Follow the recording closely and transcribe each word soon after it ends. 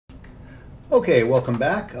Okay, welcome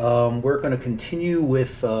back. We're going to continue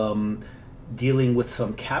with dealing with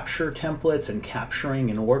some capture templates and capturing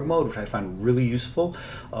in org mode, which I find really useful.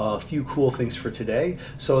 A few cool things for today.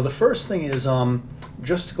 So the first thing is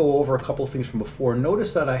just to go over a couple of things from before.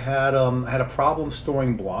 Notice that I had a problem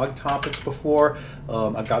storing blog topics before.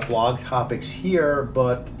 I've got blog topics here,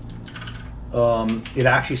 but it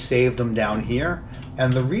actually saved them down here.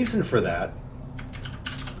 And the reason for that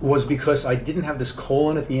was because I didn't have this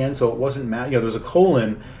colon at the end, so it wasn't there's a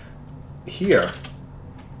colon here,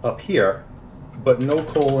 up here, but no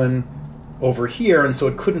colon over here, and so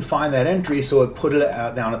it couldn't find that entry, so it put it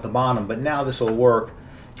down at the bottom. But now this will work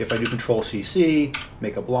if I do Control-CC,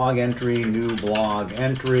 make a blog entry, new blog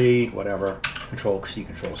entry, whatever, Control-C,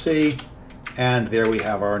 Control-C, and there we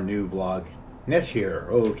have our new blog net here.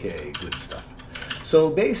 Okay, good stuff. So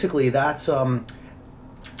basically that's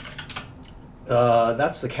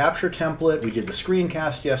the capture template. We did the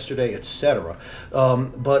screencast yesterday, etc.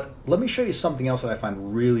 But let me show you something else that I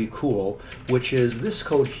find really cool, which is this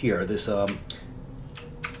code here, this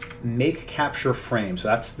make capture frame. So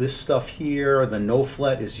that's this stuff here. The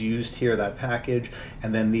no-flet is used here, that package,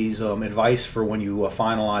 and then these advice for when you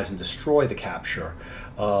finalize and destroy the capture.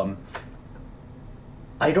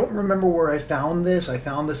 I don't remember where I found this. I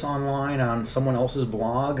found this online on someone else's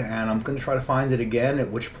blog, and I'm going to try to find it again,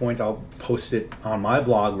 at which point I'll post it on my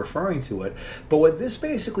blog referring to it. But what this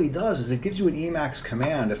basically does is it gives you an Emacs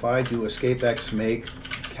command. If I do escape X make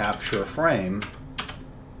capture frame,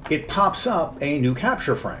 it pops up a new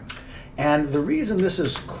capture frame. And the reason this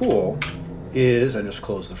is cool is, I just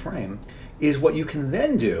close the frame, is what you can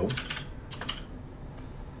then do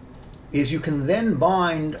is you can then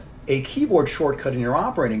bind a keyboard shortcut in your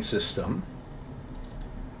operating system.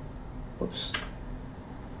 Whoops.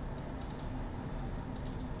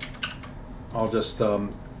 I'll just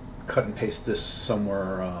cut and paste this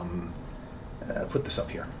somewhere, put this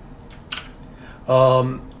up here.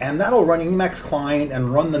 And that'll run Emacs client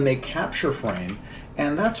and run the make capture frame.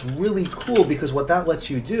 And that's really cool because what that lets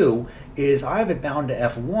you do is I have it bound to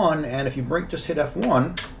F1, and if you just hit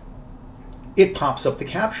F1, it pops up the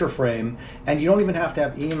capture frame, and you don't even have to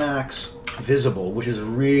have Emacs visible, which is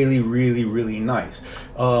really, really, really nice.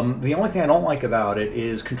 The only thing I don't like about it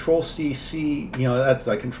is Control-CC, that's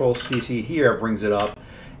like Control-CC here brings it up,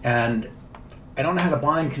 and I don't know how to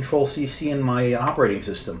bind Control-CC in my operating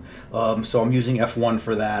system. So I'm using F1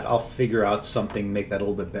 for that. I'll figure out something, make that a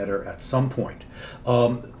little bit better at some point.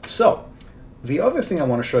 So the other thing I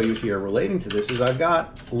want to show you here relating to this is I've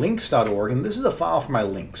got links.org, and this is a file for my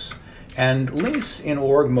links. And links in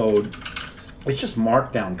org mode, it's just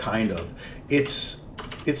markdown, kind of. It's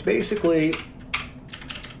basically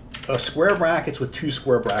a square brackets with two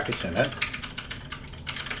square brackets in it.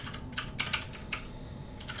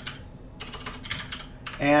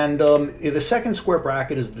 And the second square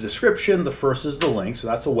bracket is the description, the first is the link, so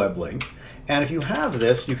that's a web link. And if you have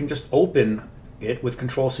this, you can just open it with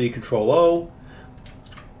Control-C, Control-O,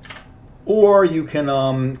 or you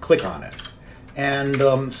can click on it.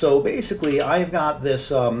 And so basically I've got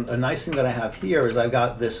this, a nice thing that I have here is I've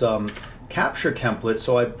got this capture template.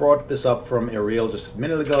 So I brought this up from Ariel just a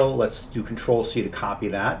minute ago. Let's do Control-C to copy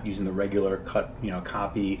that using the regular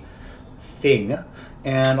copy thing.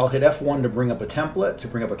 And I'll hit F1 to bring up a template, to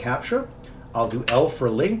bring up a capture. I'll do L for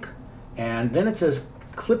link. And then it says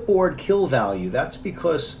clipboard kill value. That's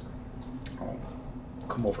because, I'll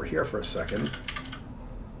come over here for a second.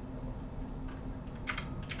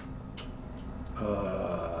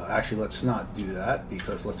 Actually, let's not do that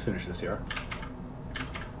because let's finish this here.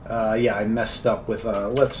 Yeah, I messed up with,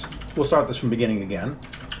 we'll start this from beginning again.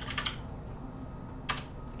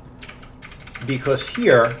 Because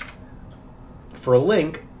here, for a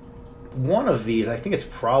link, one of these, I think it's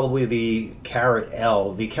probably the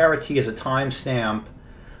 ~L. The ~T is a timestamp,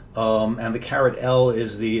 and the ~L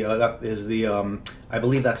is I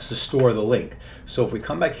believe that's to store the link. So if we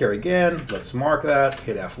come back here again, let's mark that,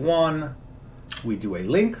 hit F1. We do a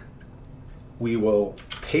link, we will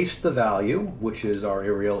paste the value, which is our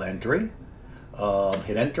Ariel entry,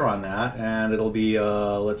 hit enter on that, and it'll be,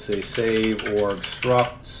 let's say, save org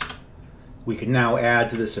structs. We can now add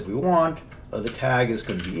to this if we want. The tag is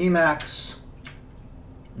going to be Emacs.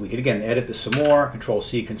 We can again edit this some more,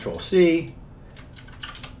 Control-C, Control-C,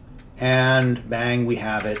 and bang, we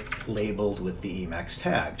have it labeled with the Emacs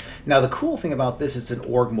tag. Now the cool thing about this is it's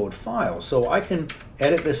an org mode file, so I can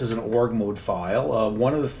edit this as an org mode file.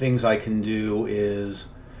 One of the things I can do is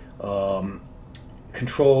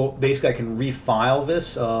basically I can refile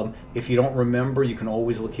this. If you don't remember, you can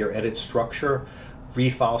always look here, edit structure,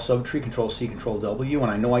 refile subtree, Control-C, Control-W, and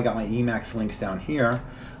I know I got my Emacs links down here.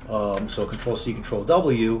 So Control-C,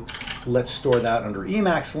 Control-W, Let's store that under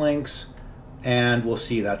Emacs links, and we'll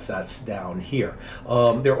see that's down here.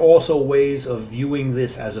 There are also ways of viewing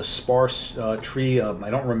this as a sparse tree. I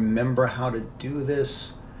don't remember how to do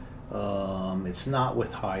this. It's not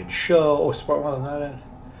with hide show.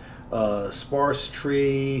 Oh, sparse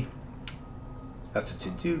tree. That's a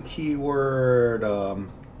to-do keyword. Okay,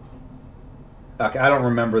 I don't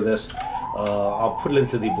remember this. I'll put it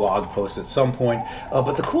into the blog post at some point.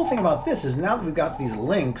 But the cool thing about this is now that we've got these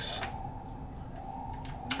links,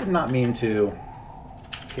 I did not mean to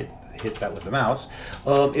hit that with the mouse,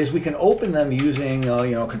 is we can open them using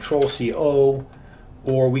Control-C-O,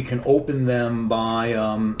 or we can open them by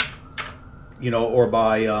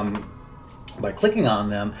by clicking on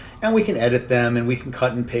them, and we can edit them, and we can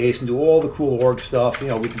cut and paste and do all the cool org stuff. We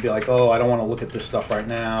can be like, oh, I don't want to look at this stuff right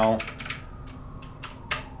now.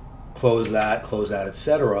 Close that,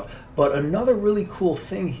 etc. But another really cool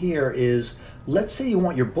thing here is, let's say you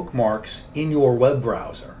want your bookmarks in your web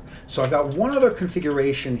browser. So I've got one other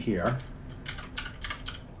configuration here,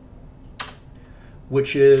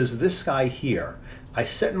 which is this guy here. I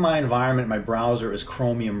set in my environment, my browser is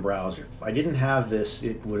Chromium browser. If I didn't have this,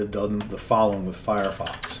 it would have done the following with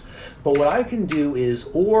Firefox. But what I can do is,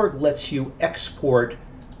 org lets you export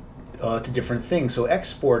to different things. So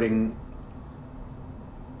exporting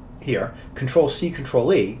here, Control-C,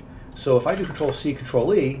 Control-E. So if I do Control-C,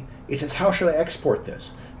 Control-E, it says, how should I export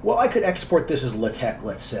this? Well, I could export this as LaTeX,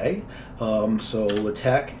 let's say. So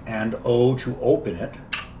LaTeX and O to open it.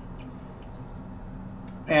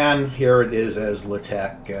 And here it is as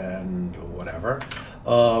LaTeX and whatever.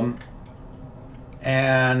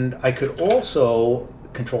 And I could also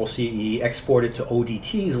Control-C-E, export it to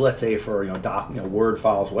ODTs, let's say for Word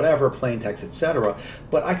files, whatever, plain text, etc.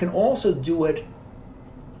 But I can also do it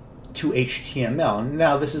to HTML.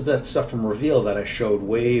 Now, this is that stuff from Reveal that I showed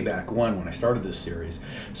way back when I started this series.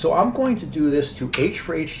 So I'm going to do this to H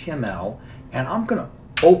for HTML, and I'm going to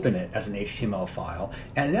open it as an HTML file.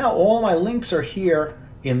 And now all my links are here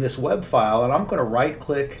in this web file, and I'm going to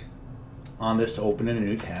right-click on this to open in a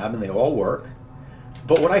new tab, and they all work.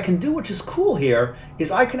 But what I can do, which is cool here,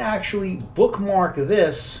 is I can actually bookmark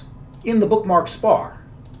this in the bookmarks bar.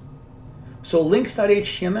 So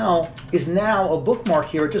links.html is now a bookmark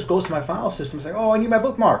here. It just goes to my file system and says, oh, I need my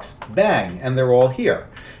bookmarks. Bang, and they're all here.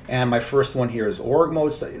 And my first one here is org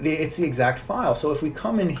mode. It's the exact file. So if we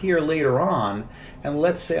come in here later on, and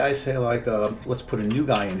let's say I say like, let's put a new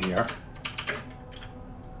guy in here.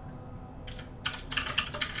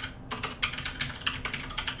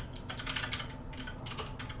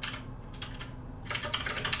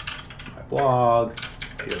 My blog,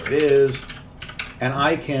 here it is. And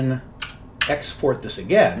I can export this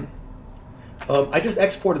again. I just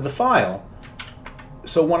exported the file.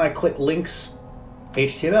 So when I click links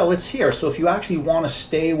HTML, it's here. So if you actually want to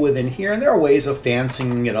stay within here, and there are ways of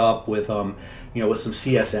fancying it up with with some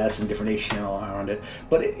CSS and different HTML around it,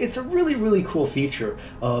 but it's a really, really cool feature.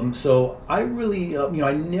 So I really,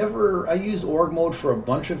 I used org mode for a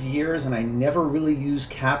bunch of years, and I never really used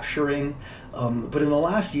capturing. But in the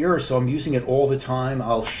last year or so, I'm using it all the time.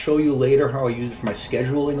 I'll show you later how I use it for my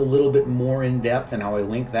scheduling a little bit more in depth, and how I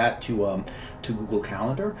link that to Google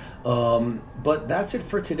Calendar. But that's it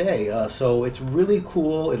for today. So it's really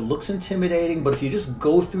cool. It looks intimidating, but if you just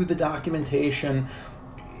go through the documentation,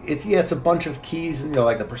 it's a bunch of keys,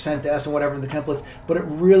 like the %s and whatever in the templates, but it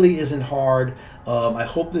really isn't hard. I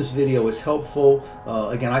hope this video is helpful.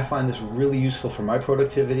 Again, I find this really useful for my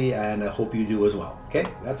productivity, and I hope you do as well. Okay,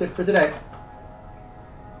 that's it for today.